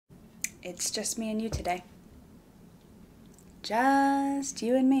It's just me and you today. Just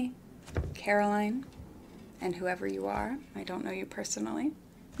you and me, Caroline, and whoever you are. I don't know you personally.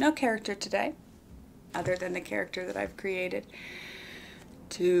 No character today, other than the character that I've created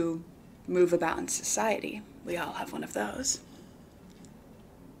to move about in society. We all have one of those.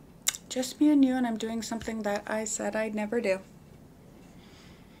 Just me and you, and I'm doing something that I said I'd never do.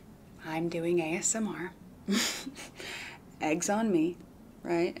 I'm doing ASMR. Eggs on me,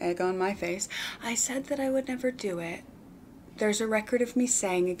 right? Egg on my face. I said that I would never do it. There's a record of me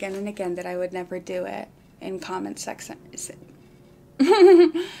saying again and again that I would never do it in comment sections.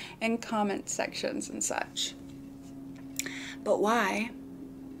 In comment sections and such. But why?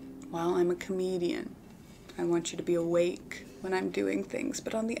 Well, I'm a comedian. I want you to be awake when I'm doing things.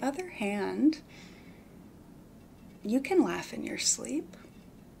 But on the other hand, you can laugh in your sleep.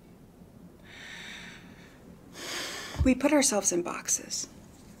 We put ourselves in boxes.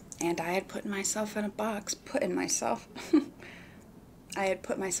 And I had put myself in a box, I had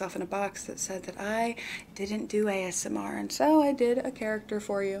put myself in a box that said that I didn't do ASMR, and so I did a character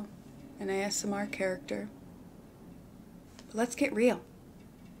for you, an ASMR character. But let's get real,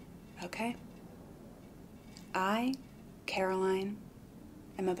 okay? I, Caroline,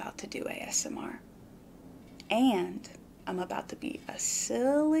 am about to do ASMR, and I'm about to be a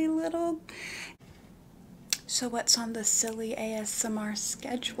silly little... So what's on the silly ASMR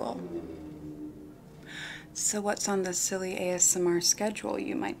schedule? So what's on the silly ASMR schedule,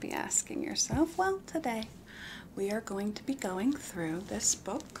 you might be asking yourself? Well, today we are going to be going through this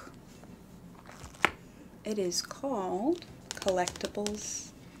book. It is called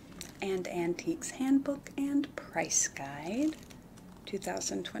Collectibles and Antiques Handbook and Price Guide,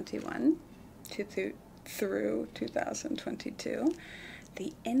 2021 through 2022.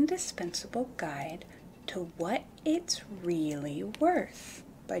 The indispensable guide to what it's really worth,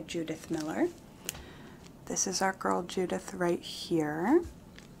 by Judith Miller. This is our girl Judith right here.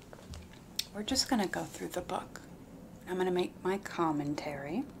 We're just going to go through the book. I'm going to make my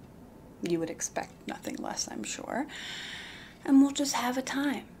commentary. You would expect nothing less, I'm sure. And we'll just have a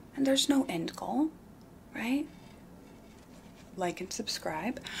time. And there's no end goal, right? Like and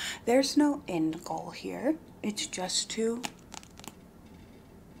subscribe. There's no end goal here. It's just to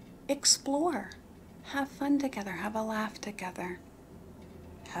explore. Have fun together. Have a laugh together.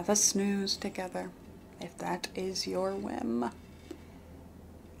 Have a snooze together, if that is your whim.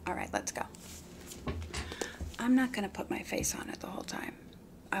 All right, let's go. I'm not going to put my face on it the whole time.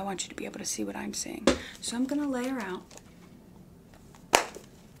 I want you to be able to see what I'm seeing. So I'm going to layer out,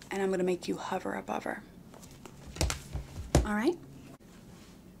 and I'm going to make you hover above her. All right?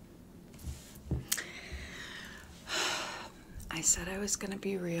 I said I was going to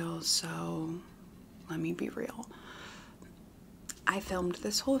be real, so let me be real. I filmed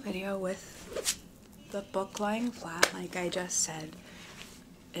this whole video with the book lying flat, like I just said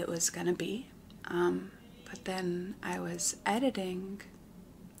it was gonna be, but then I was editing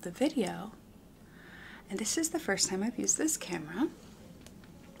the video, and this is the first time I've used this camera,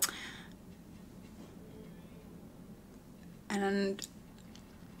 and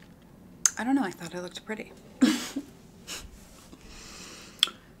I don't know, I thought I looked pretty.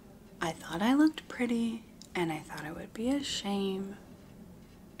 I thought I looked pretty, and I thought it would be a shame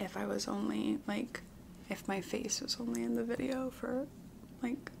if I was only, like, if my face was only in the video for,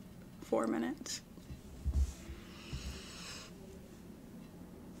 like, 4 minutes.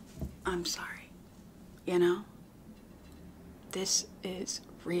 I'm sorry. You know? This is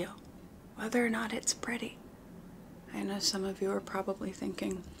real. Whether or not it's pretty. I know some of you are probably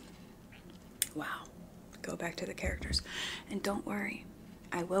thinking, wow, go back to the characters. And don't worry.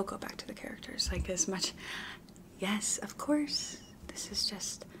 I will go back to the characters, like as much. Yes, of course. This is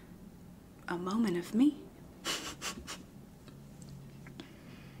just a moment of me.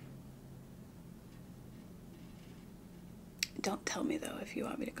 Don't tell me though if you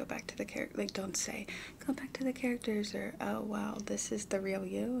want me to go back to the character. Like, don't say go back to the characters, or oh wow, this is the real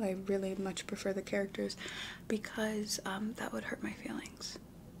you. I really much prefer the characters, because that would hurt my feelings.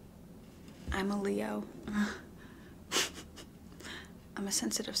 I'm a Leo. I'm a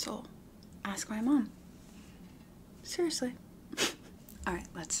sensitive soul. Ask my mom. Seriously. All right,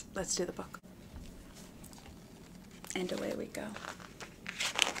 let's do the book. And away we go.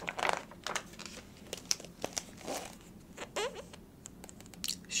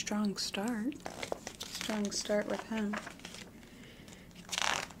 Strong start. Strong start with him.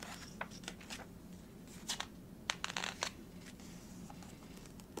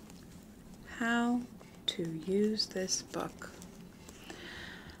 How to use this book.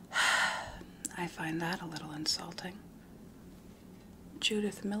 I find that a little insulting.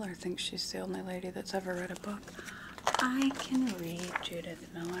 Judith Miller thinks she's the only lady that's ever read a book. I can read Judith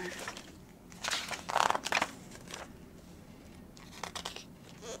Miller.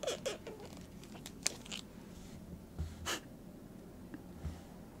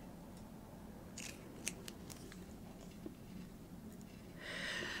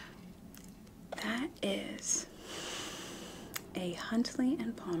 That is a Huntley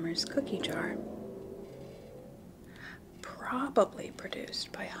and Palmer's cookie jar, probably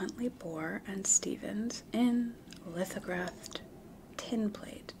produced by Huntley, Bohr, and Stevens in lithographed tin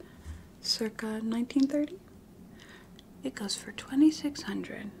plate circa 1930. It goes for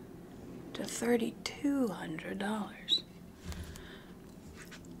 $2,600 to $3,200.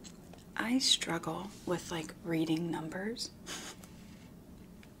 I struggle with like reading numbers.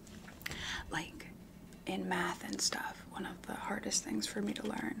 Like in math and stuff, one of the hardest things for me to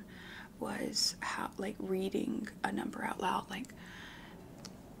learn was how, like, reading a number out loud, like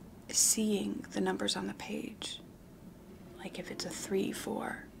seeing the numbers on the page, like if it's a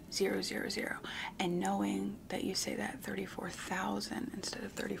 34000, and knowing that you say that 34,000 instead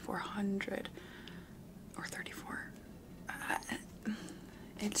of 3,400 or 34.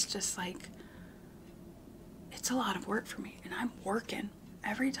 It's just like, it's a lot of work for me, and I'm working.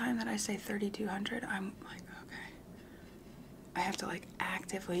 Every time that I say 3,200, I'm like, okay. I have to like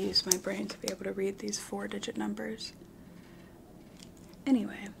actively use my brain to be able to read these 4-digit numbers.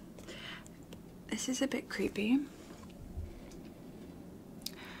 Anyway, this is a bit creepy.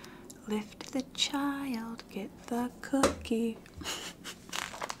 Lift the child, get the cookie.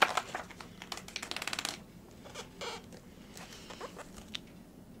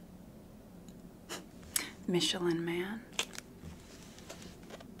 Michelin Man.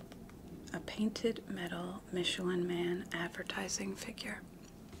 A painted metal Michelin Man advertising figure.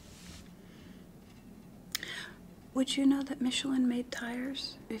 Would you know that Michelin made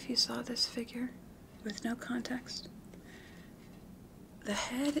tires if you saw this figure with no context? The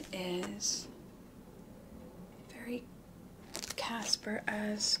head is very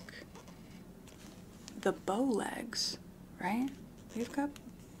Casper-esque. The bow legs, right? We've got,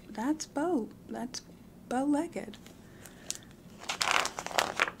 that's bow-legged.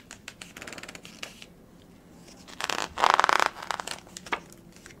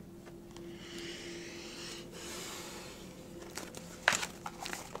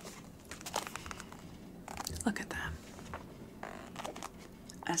 Look at that.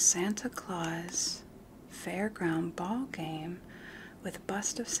 A Santa Claus fairground ball game with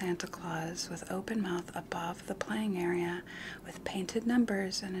bust of Santa Claus with open mouth above the playing area with painted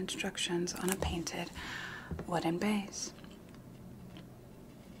numbers and instructions on a painted wooden base.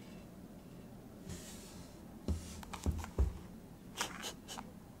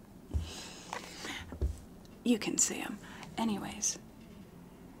 You can see them. Anyways,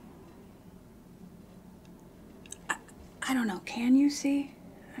 I don't know, can you see?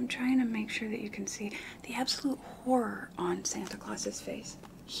 I'm trying to make sure that you can see the absolute horror on Santa Claus's face.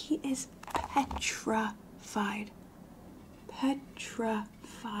 He is petrified.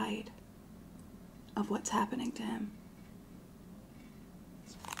 Petrified of what's happening to him.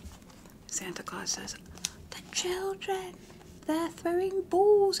 Santa Claus says, "The children, they're throwing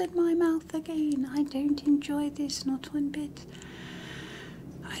balls in my mouth again. I don't enjoy this, not one bit."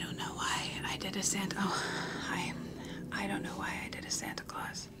 I don't know why I did a Santa... Oh, I don't know why I did a Santa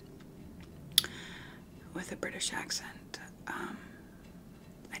Claus with a British accent. I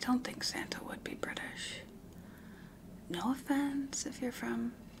don't think Santa would be British. No offense if you're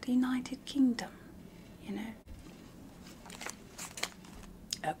from the United Kingdom, you know.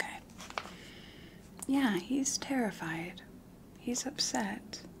 Okay. Yeah, he's terrified. He's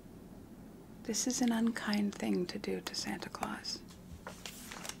upset. This is an unkind thing to do to Santa Claus.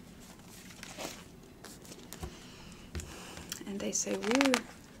 And they say we're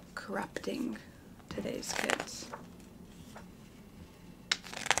corrupting today's kids.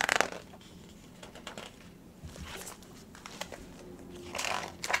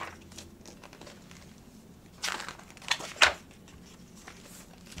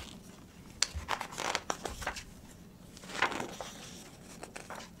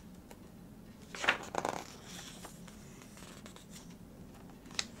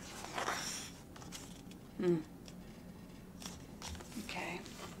 Okay.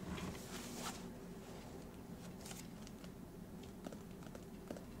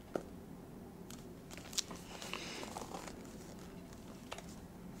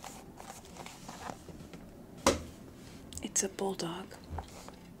 It's a bulldog.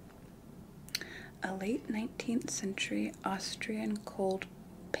 A late 19th century Austrian cold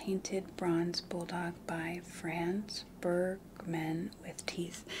painted bronze bulldog by Franz Bergman with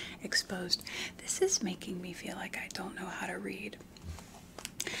teeth exposed. This is making me feel like I don't know how to read.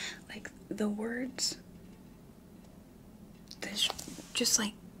 Like the words, there's just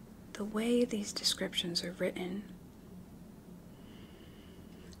like the way these descriptions are written,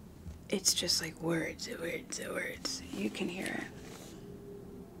 it's just like words. You can hear it.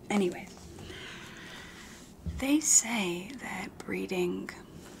 Anyways, they say that breeding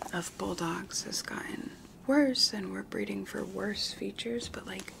of bulldogs has gotten worse and we're breeding for worse features, but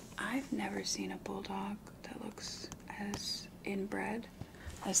like I've never seen a bulldog that looks as inbred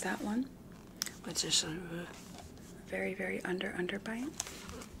as that one. It's just a very, very underbite.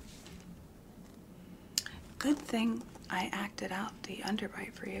 Good thing I acted out the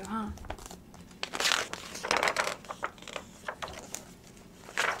underbite for you, huh?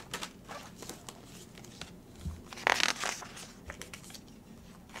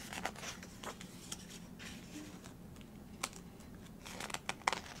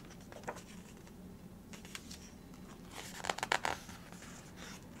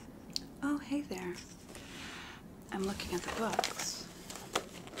 Oh, hey there. I'm looking at the books.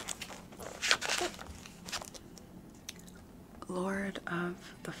 Lord of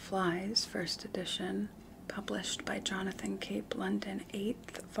the Flies, first edition, published by Jonathan Cape, London,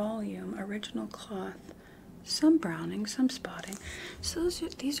 8th volume, original cloth, some browning, some spotting. So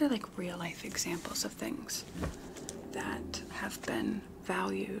these are like real life examples of things that have been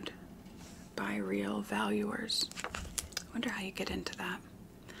valued by real valuers. I wonder how you get into that.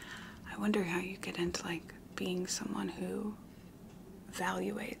 I wonder how you get into like being someone who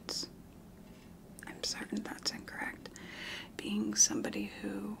valuates. I'm certain that's incorrect. Being somebody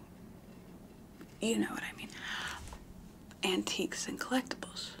who, you know what I mean, antiques and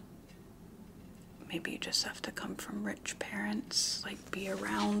collectibles. Maybe you just have to come from rich parents, like be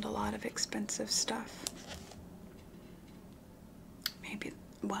around a lot of expensive stuff. Maybe,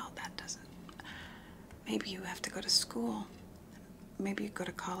 well, that doesn't. Maybe you have to go to school. Maybe you go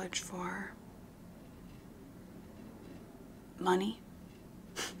to college for money,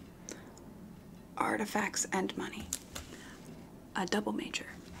 artifacts and money. A double major.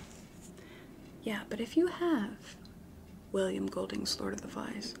 Yeah, but if you have William Golding's Lord of the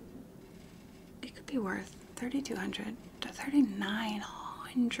Flies, it could be worth $3,200 to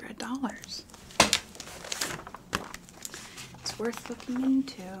 $3,900. It's worth looking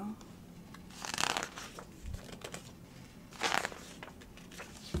into.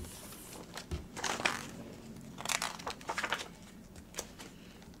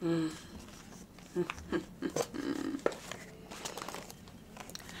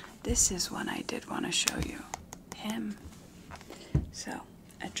 This is one I did want to show you. Him. So,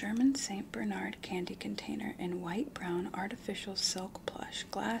 a German St. Bernard candy container in white brown artificial silk plush,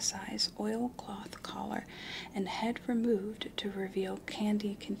 glass eyes, oilcloth collar, and head removed to reveal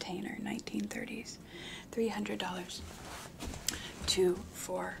candy container, 1930s. $300 to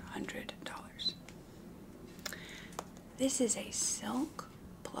 $400. This is a silk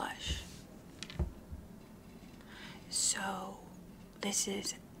plush. So, this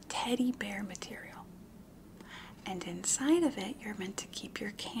is teddy bear material, and inside of it you're meant to keep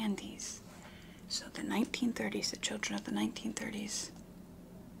your candies. So the 1930s, the children of the 1930s,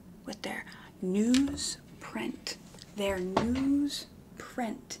 with their newsprint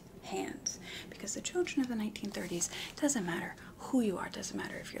hands, because the children of the 1930s, doesn't matter who you are, doesn't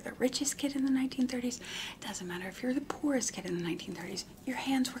matter if you're the richest kid in the 1930s, doesn't matter if you're the poorest kid in the 1930s, your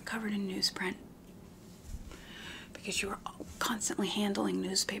hands were covered in newsprint. Because you were constantly handling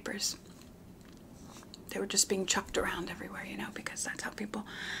newspapers. They were just being chucked around everywhere, you know, because that's how people,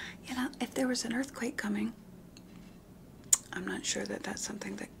 you know, if there was an earthquake coming, I'm not sure that that's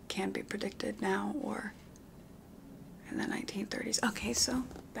something that can be predicted now or in the 1930s. Okay, so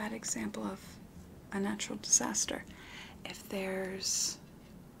bad example of a natural disaster. If there's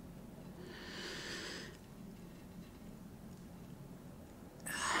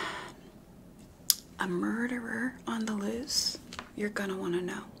a murderer on the loose, you're gonna want to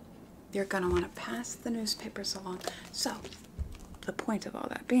know. You're gonna want to pass the newspapers along. So, the point of all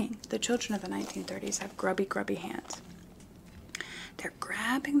that being, the children of the 1930s have grubby hands. They're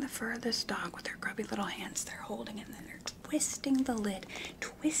grabbing the fur of this dog with their grubby little hands. They're holding it and then they're twisting the lid,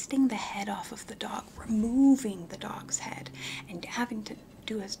 twisting the head off of the dog, removing the dog's head, and having to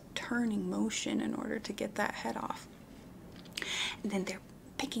do a turning motion in order to get that head off. And then they're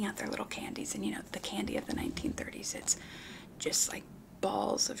picking out their little candies, and you know, the candy of the 1930s, it's just like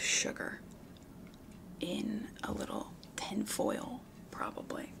balls of sugar in a little tin foil,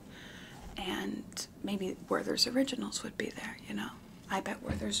 probably. And maybe Werther's Originals would be there, you know. I bet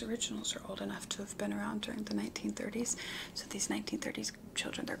Werther's originals are old enough to have been around during the 1930s. So these 1930s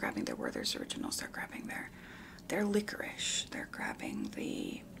children, they're grabbing their Werther's originals, they're grabbing their licorice, they're grabbing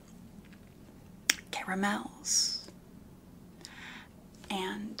the caramels,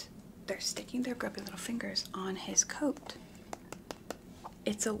 and they're sticking their grubby little fingers on his coat.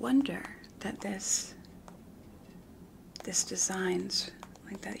 It's a wonder that this design's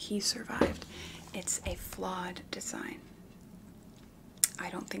like that he survived. It's a flawed design. I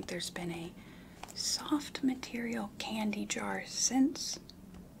don't think there's been a soft material candy jar since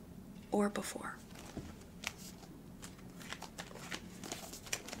or before.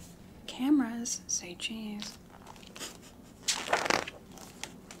 Cameras say cheese.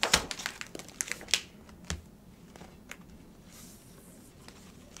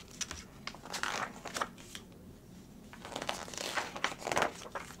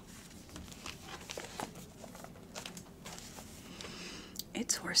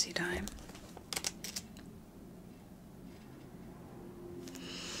 It's horsey time.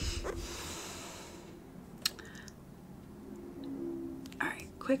 Alright,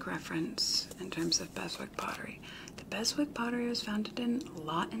 quick reference in terms of Beswick pottery. The Beswick pottery was founded in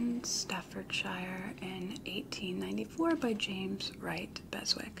Lawton, Staffordshire in 1894 by James Wright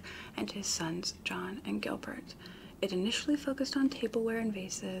Beswick and his sons John and Gilbert. It initially focused on tableware and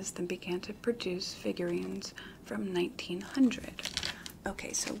vases, then began to produce figurines from 1900.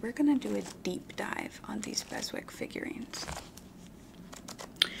 Okay, so we're going to do a deep dive on these Beswick figurines.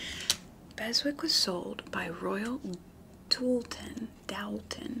 Beswick was sold by Royal Dalton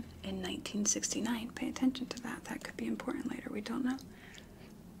in 1969. Pay attention to that. That could be important later. We don't know.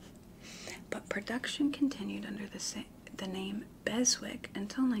 But production continued under the name Beswick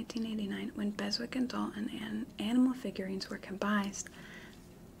until 1989, when Beswick and Dalton and animal figurines were combined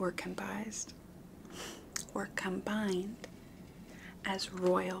as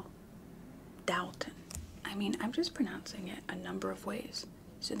Royal Dalton. I mean, I'm just pronouncing it a number of ways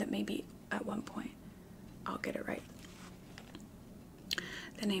so that maybe at one point I'll get it right.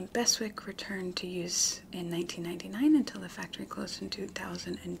 The name Beswick returned to use in 1999 until the factory closed in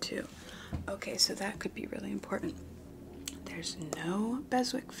 2002. Okay, so that could be really important. There's no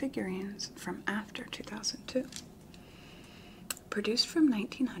Beswick figurines from after 2002. Produced from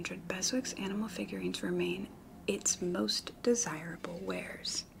 1900, Beswick's animal figurines remain its most desirable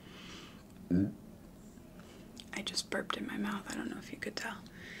wares. I just burped in my mouth. I don't know if you could tell.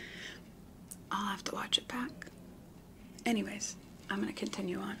 I'll have to watch it back. Anyways, I'm going to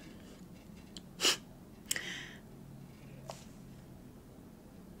continue on.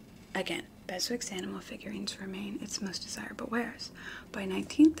 Again, Beswick's animal figurines remain its most desirable wares. By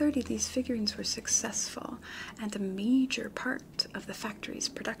 1930, these figurines were successful and a major part of the factory's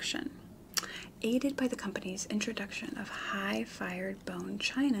production, aided by the company's introduction of high-fired bone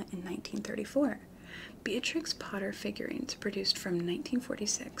china in 1934. Beatrix Potter figurines produced from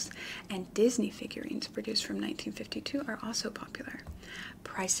 1946 and Disney figurines produced from 1952 are also popular.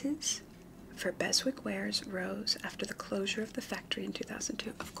 Prices for Beswick wares rose after the closure of the factory in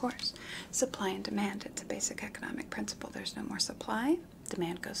 2002. Of course, supply and demand, it's a basic economic principle. There's no more supply,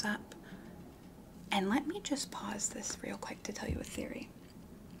 demand goes up. And let me just pause this real quick to tell you a theory.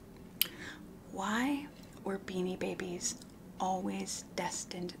 Why were Beanie Babies always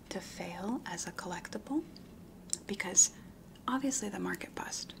destined to fail as a collectible? Because obviously the market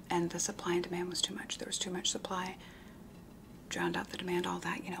bust and the supply and demand was too much. There was too much supply, drowned out the demand, all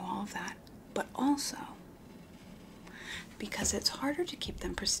that, all of that. But also because it's harder to keep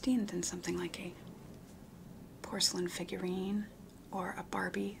them pristine than something like a porcelain figurine or a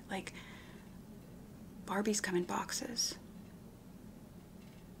Barbie. Like, Barbies come in boxes.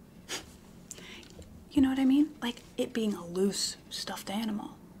 You know what I mean? Like, it being a loose stuffed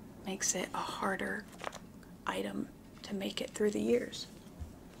animal makes it a harder item to make it through the years.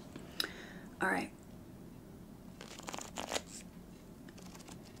 All right.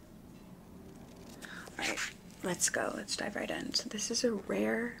 All right, let's go. Let's dive right in. So this is a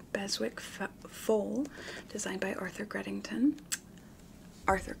rare Beswick foal designed by Arthur Grettington.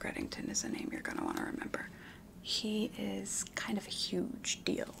 Arthur Grettington is a name you're going to want to remember. He is kind of a huge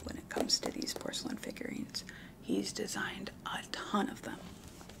deal when it comes to these porcelain figurines. He's designed a ton of them.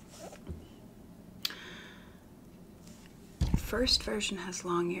 First version has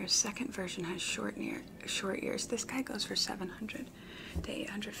long ears, second version has short ears. This guy goes for $700 to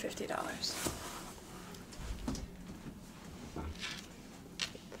 $850.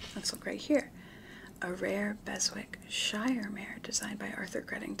 Let's look right here. A rare Beswick Shire mare designed by Arthur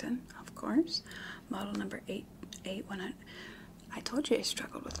Grettington, of course. Model number 88100. I told you I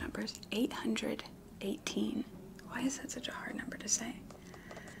struggled with numbers. 818. Why is that such a hard number to say?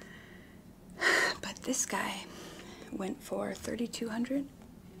 But this guy went for $3,200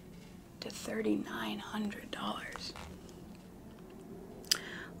 to $3,900.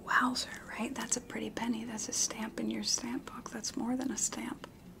 Wowzer, right? That's a pretty penny. That's a stamp in your stamp book. That's more than a stamp.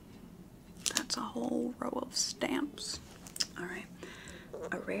 That's a whole row of stamps. All right.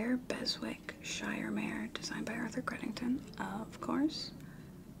 A rare Beswick Shire mare designed by Arthur Credington, of course.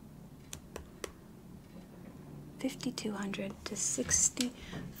 $5,200 to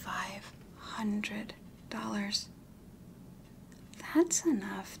 $6,500. That's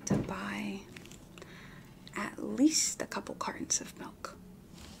enough to buy at least a couple cartons of milk,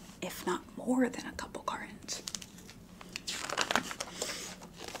 if not more than a couple cartons.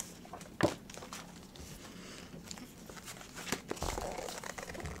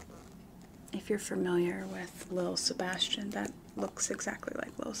 If you're familiar with Lil Sebastian, that looks exactly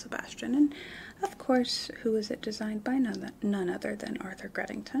like Lil Sebastian. And of course, who is it designed by? None other than Arthur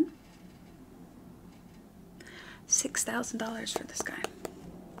Credington. $6,000 for this guy.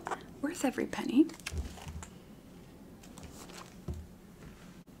 Worth every penny.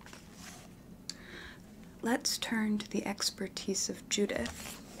 Let's turn to the expertise of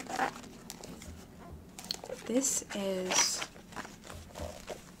Judith. This is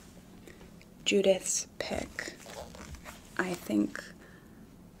Judith's pick, I think,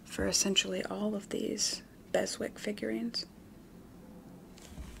 for essentially all of these Beswick figurines.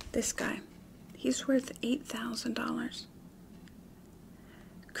 This guy, he's worth $8,000.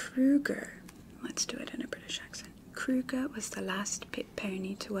 Kruger, let's do it in a British accent. Kruger was the last pit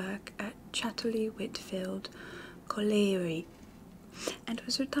pony to work at Chatterley-Whitfield Colliery and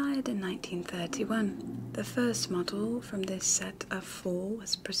was retired in 1931. The first model from this set of 4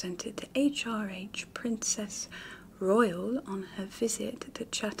 was presented to H.R.H. Princess Royal on her visit to the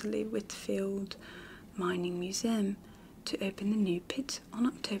Chatterley-Whitfield Mining Museum to open the new pit on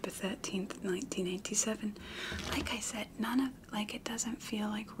October 13th, 1987. Like I said, it doesn't feel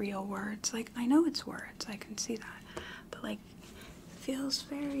like real words. Like, I know it's words, I can see that, but like, it feels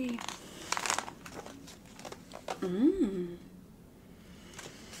very,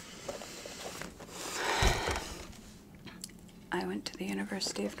 I went to the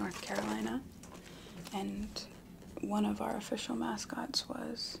University of North Carolina, and one of our official mascots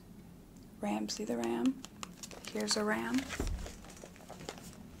was Ramsey the Ram. Here's a ram.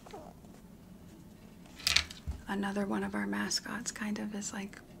 Another one of our mascots kind of is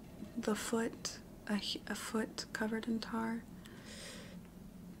like the foot, a foot covered in tar.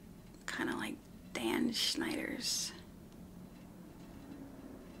 Kind of like Dan Schneider's.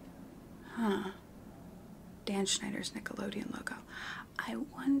 Dan Schneider's Nickelodeon logo. I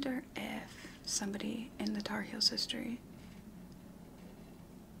wonder if somebody in the Tar Heels history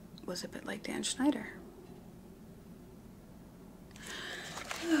was a bit like Dan Schneider.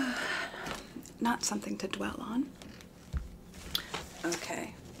 Not something to dwell on.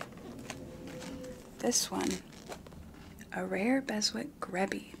 Okay. This one, a rare Beswick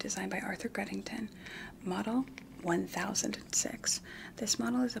Grebby designed by Arthur Credington, model 1006. This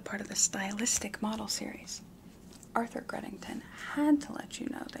model is a part of the Stylistic Model series. Arthur Credington had to let you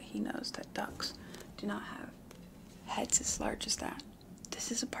know that he knows that ducks do not have heads as large as that.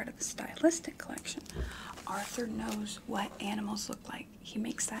 This is a part of the Stylistic collection. Arthur knows what animals look like. He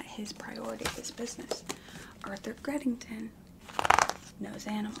makes that his priority, his business. Arthur Credington knows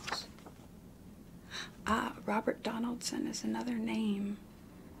animals. Robert Donaldson is another name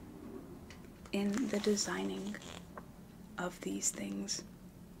in the designing of these things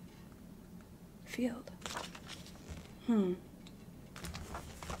field.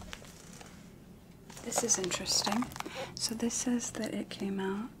 This is interesting. So this says that it came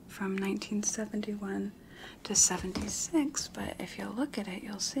out from 1971 to 76, but if you look at it,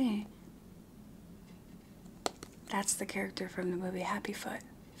 you'll see that's the character from the movie Happy Feet.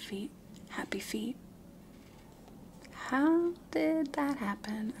 How did that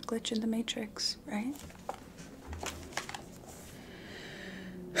happen? A glitch in the Matrix, right?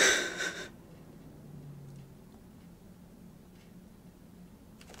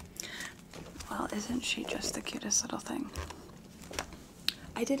 Well, isn't she just the cutest little thing?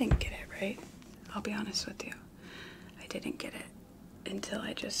 I didn't get it, right? I'll be honest with you. I didn't get it until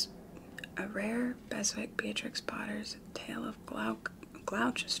a rare Beswick Beatrix Potter's Tale of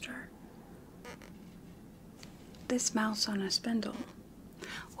Gloucester. This mouse on a spindle.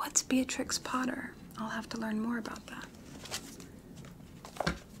 What's Beatrix Potter? I'll have to learn more about that.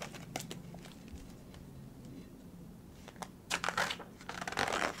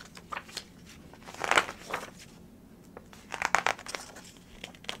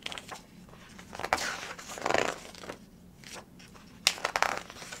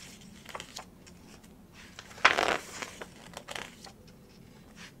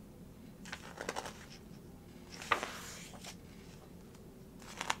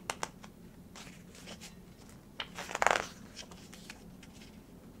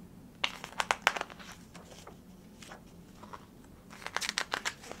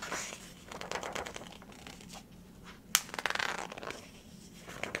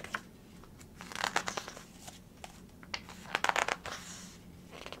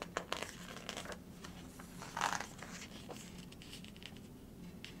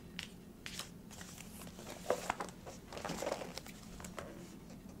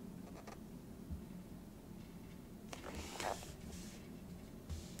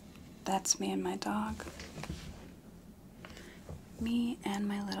 that's me and my dog. Me and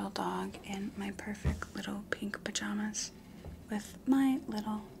my little dog in my perfect little pink pajamas with my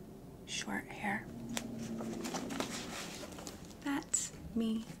little short hair. That's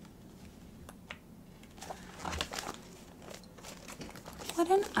me.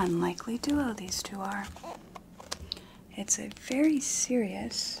 What an unlikely duo these two are. It's a very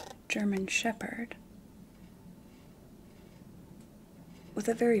serious German Shepherd with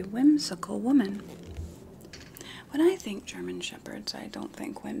a very whimsical woman. When I think German Shepherds, I don't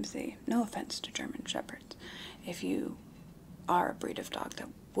think whimsy. No offense to German Shepherds. If you are a breed of dog that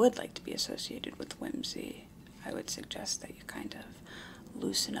would like to be associated with whimsy, I would suggest that you kind of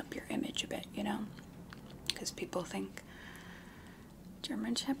loosen up your image a bit, you know? Because people think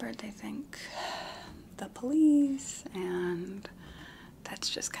German Shepherd, they think the police, and that's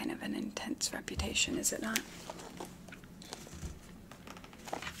just kind of an intense reputation, is it not?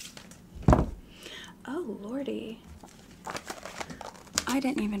 Oh, lordy. I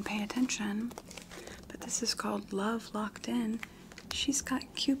didn't even pay attention, but this is called Love Locked In. She's got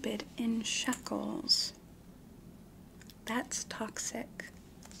Cupid in shackles. That's toxic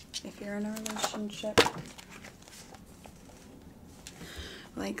if you're in a relationship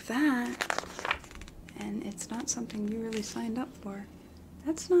like that, and it's not something you really signed up for.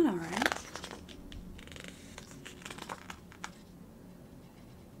 That's not alright.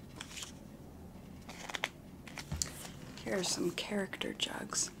 Here are some character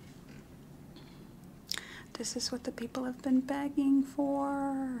jugs. This is what the people have been begging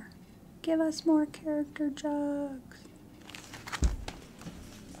for. Give us more character jugs.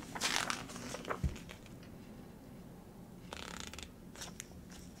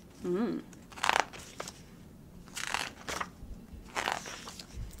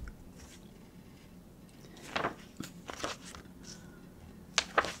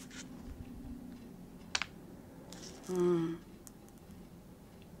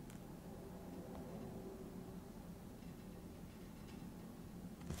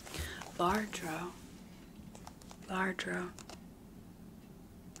 Lardro.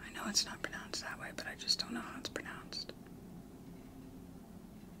 I know it's not pronounced that way, but I just don't know how it's pronounced.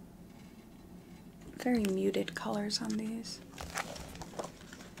 Very muted colors on these.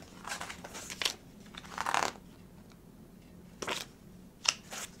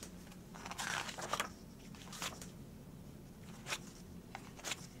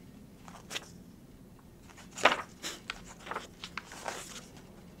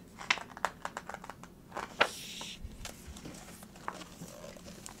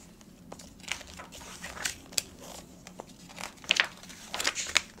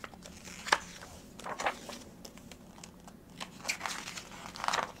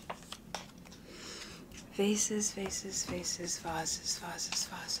 Vases, vases, vases, vases, vases,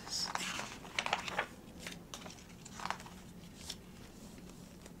 vases.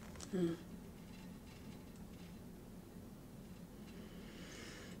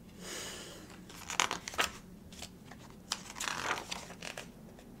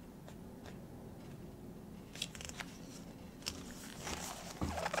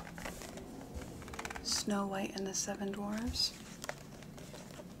 Snow White and the Seven Dwarfs.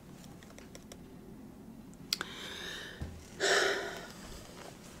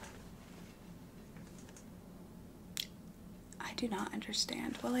 I do not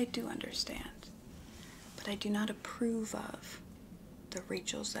understand. Well, I do understand, but I do not approve of the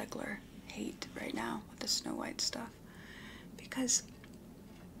Rachel Zegler hate right now with the Snow White stuff, because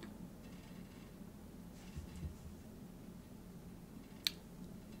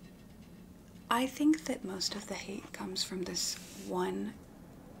I think that most of the hate comes from this one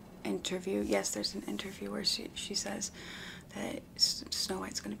interview. Yes, there's an interview where she says that Snow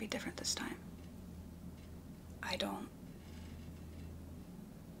White's going to be different this time. I don't.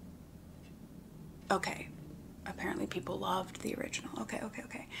 Okay, apparently people loved the original. Okay.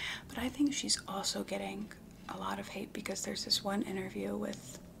 But I think she's also getting a lot of hate because there's this one interview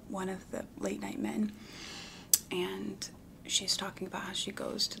with one of the late night men, and she's talking about how she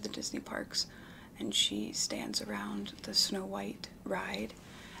goes to the Disney parks and she stands around the Snow White ride.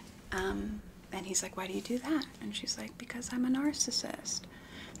 And he's like, why do you do that? And she's like, because I'm a narcissist.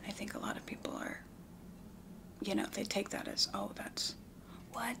 And I think a lot of people are, you know, they take that as, oh, that's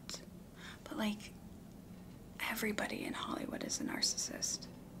what? But like, everybody in Hollywood is a narcissist.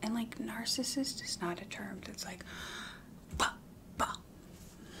 And like, narcissist is not a term that's like, bah, bah.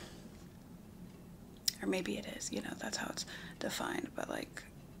 Or maybe it is, you know, that's how it's defined. But like,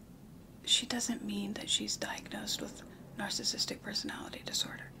 she doesn't mean that she's diagnosed with narcissistic personality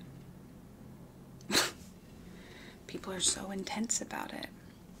disorder. People are so intense about it.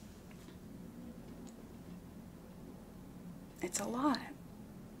 It's a lot.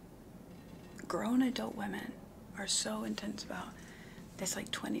 Grown adult women are so intense about this,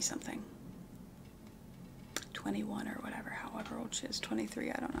 like 20-something. 21 or whatever, however old she is,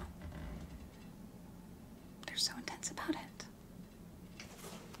 23, I don't know. They're so intense about it.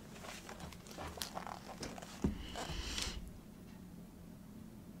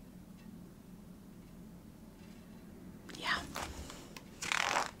 Yeah.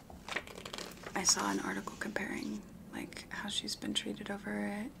 I saw an article comparing like how she's been treated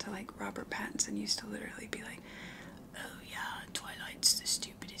over it to like Robert Pattinson used to literally be like, oh yeah, Twilight's the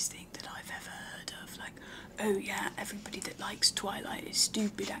stupidest thing that I've ever heard of. Like, oh yeah, everybody that likes Twilight is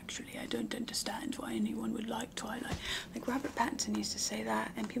stupid actually. I don't understand why anyone would like Twilight. Like Robert Pattinson used to say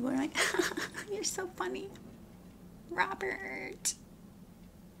that and people are like, you're so funny. Robert.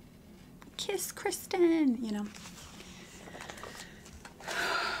 Kiss Kristen, you know.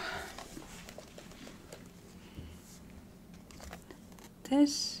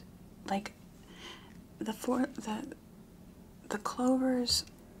 This, like, the clovers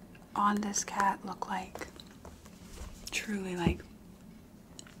on this cat look like, truly like,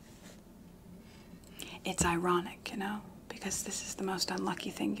 it's ironic, you know, because this is the most unlucky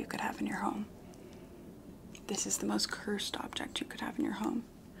thing you could have in your home. This is the most cursed object you could have in your home.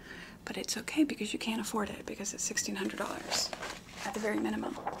 But it's okay because you can't afford it because it's $1,600 at the very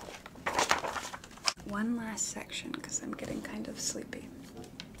minimum. One last section because I'm getting kind of sleepy.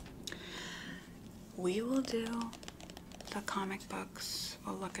 We will do the comic books.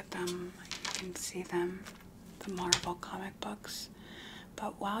 We'll look at them. You can see them. The Marvel comic books.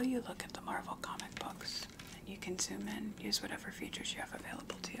 But while you look at the Marvel comic books, and you can zoom in, use whatever features you have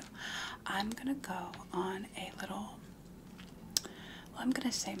available to you, I'm going to go on a little, well, I'm going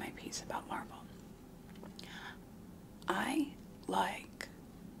to say my piece about Marvel.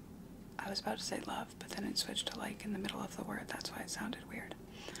 I was about to say love, but then it switched to like in the middle of the word. That's why it sounded weird.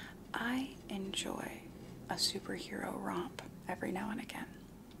 I enjoy a superhero romp every now and again.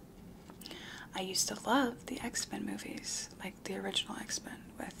 I used to love the X-Men movies, like the original X-Men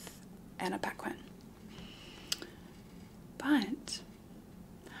with Anna Paquin. But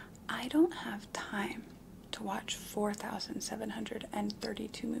I don't have time to watch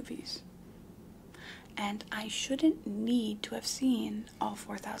 4,732 movies. And I shouldn't need to have seen all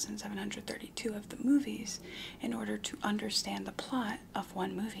 4,732 of the movies in order to understand the plot of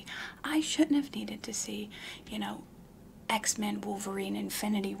one movie. I shouldn't have needed to see, you know, X-Men, Wolverine,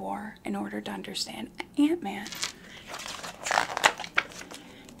 Infinity War in order to understand Ant-Man.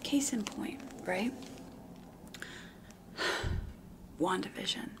 Case in point, right?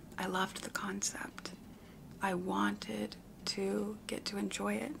 WandaVision. I loved the concept. I wanted to get to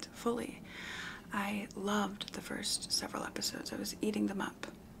enjoy it fully. I loved the first several episodes. I was eating them up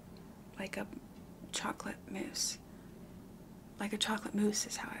like a chocolate mousse. Like a chocolate mousse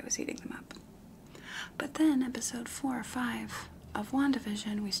is how I was eating them up. But then episode 4 or 5 of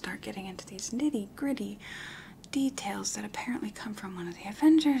WandaVision, we start getting into these nitty-gritty details that apparently come from one of the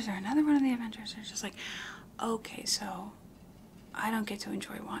Avengers or another one of the Avengers. It's just like, okay, so I don't get to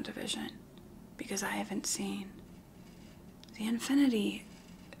enjoy WandaVision because I haven't seen the Infinity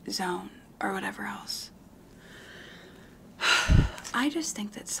Zone or whatever else. I just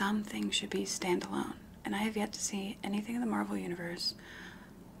think that some things should be standalone, and I have yet to see anything in the Marvel Universe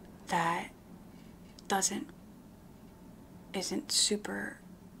that isn't super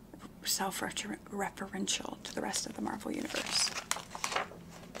self-referential to the rest of the Marvel Universe.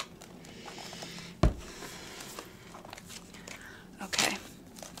 Okay,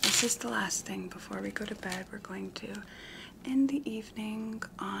 this is the last thing before we go to bed. We're going to end the evening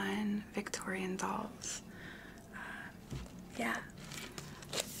on Victorian dolls. Yeah,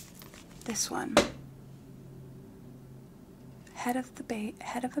 this one. Head of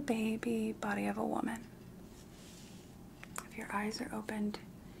a baby, body of a woman. If your eyes are opened,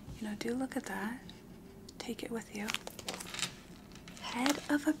 you know, do look at that. Take it with you. Head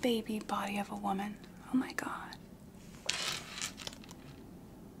of a baby, body of a woman. Oh my God.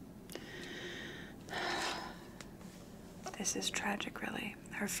 This is tragic, really.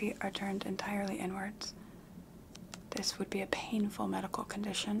 Her feet are turned entirely inwards. This would be a painful medical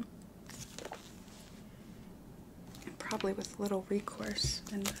condition. And probably with little recourse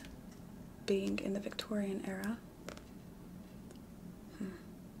in being in the Victorian era.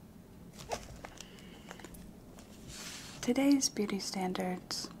 Today's beauty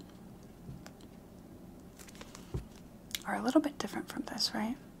standards are a little bit different from this,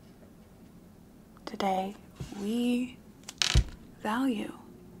 right? Today, we value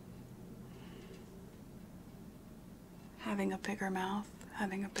having a bigger mouth,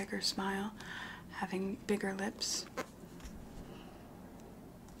 having a bigger smile, having bigger lips,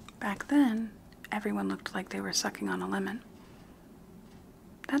 back then, everyone looked like they were sucking on a lemon.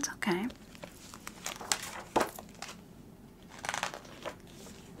 That's okay.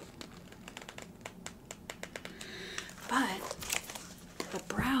 But the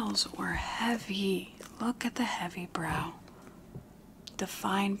brows were heavy. Look at the heavy brow.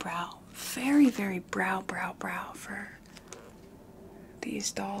 Defined brow. Very, very brow for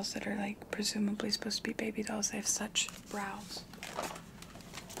these dolls that are like presumably supposed to be baby dolls. They have such brows.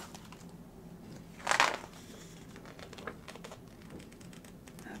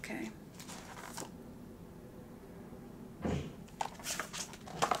 Okay.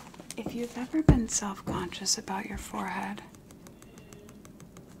 If you've ever been self-conscious about your forehead,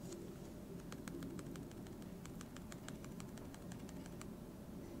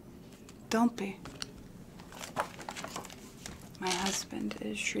 don't be. My husband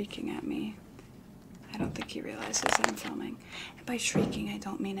is shrieking at me. I don't think he realizes I'm filming. And by shrieking, I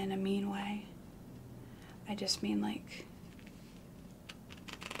don't mean in a mean way. I just mean like...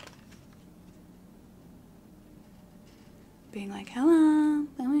 being like, hello,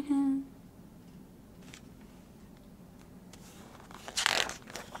 mm.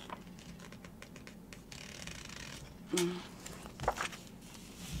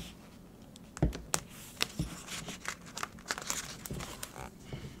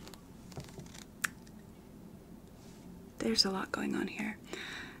 There's a lot going on here.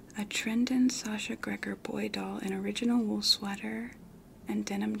 A Trendon Sasha Gregor boy doll in original wool sweater and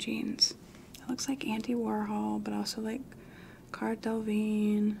denim jeans. It looks like Andy Warhol, but also like Cara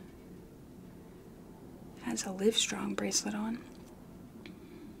Delevingne. Has a Livestrong bracelet on.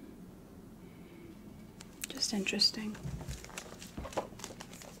 Just interesting.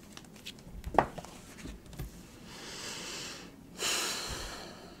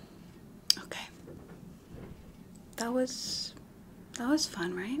 Okay. That was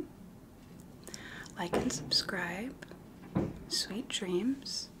fun, right? Like and subscribe. Sweet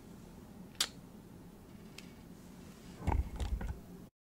dreams.